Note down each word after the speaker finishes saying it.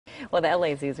Well, the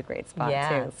LA Zoo is a great spot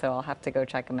Yeah. too, so I'll have to go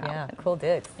check them out. Yeah, cool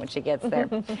digs. When she gets there.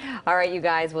 All right, you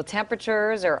guys. Well,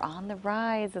 temperatures are on the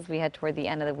rise as we head toward the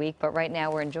end of the week, but right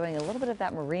now we're enjoying a little bit of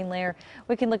that marine layer.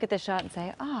 We can look at the shot and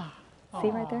say, ah. See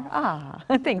right there? Ah,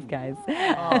 thanks, guys.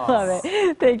 I love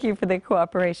it. Thank you for the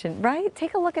cooperation. Right?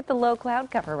 Take a look at the low cloud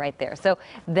cover right there. So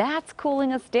that's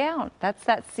cooling us down. That's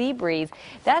that sea breeze.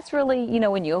 That's really, you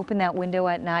know, when you open that window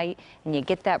at night and you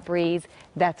get that breeze,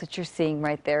 that's what you're seeing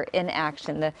right there in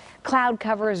action. The cloud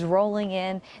cover is rolling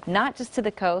in, not just to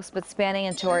the coast, but spanning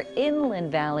into our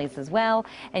inland valleys as well.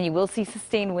 And you will see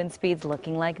sustained wind speeds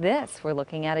looking like this. We're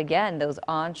looking at, again, those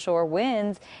onshore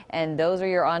winds, and those are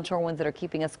your onshore winds that are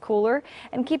keeping us cooler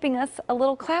and keeping us a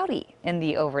little cloudy in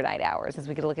the overnight hours. As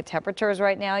we get a look at temperatures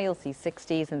right now, you'll see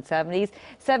 60s and 70s.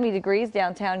 70 degrees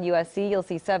downtown USC, you'll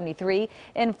see 73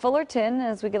 in Fullerton.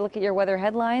 As we get a look at your weather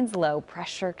headlines, low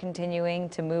pressure continuing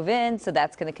to move in, so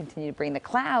that's going to continue to bring the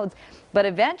clouds. But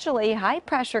eventually, high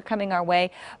pressure coming our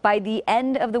way by the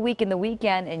end of the week and the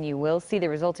weekend, and you will see the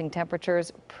resulting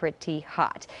temperatures pretty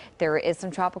hot. There is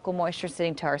some tropical moisture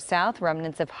sitting to our south,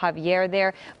 remnants of Javier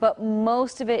there, but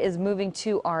most of it is moving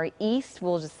to our east.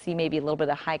 We'll just see maybe a little bit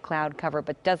of high cloud cover,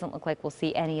 but doesn't look like we'll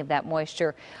see any of that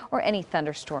moisture or any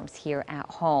thunderstorms here at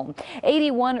home.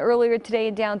 81 earlier today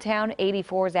in downtown,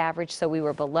 84 is average, so we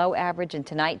were below average. And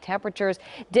tonight, temperatures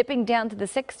dipping down to the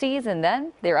 60s, and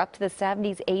then they're up to the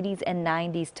 70s, 80s, and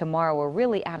 90s tomorrow. We're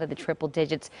really out of the triple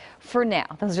digits for now.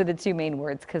 Those are the two main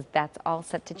words, because that's all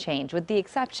set to change, with the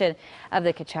exception of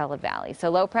the KCAL Valley. So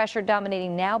low pressure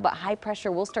dominating now, but high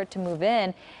pressure will start to move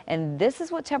in, and this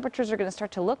is what temperatures are going to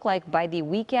start to look like by the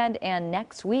weekend and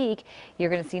next week. You're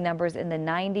going to see numbers in the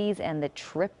 90s and the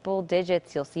triple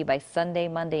digits. You'll see by Sunday,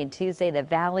 Monday, and Tuesday, the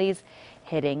valleys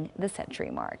hitting the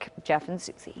century mark. Jeff and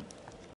Susie.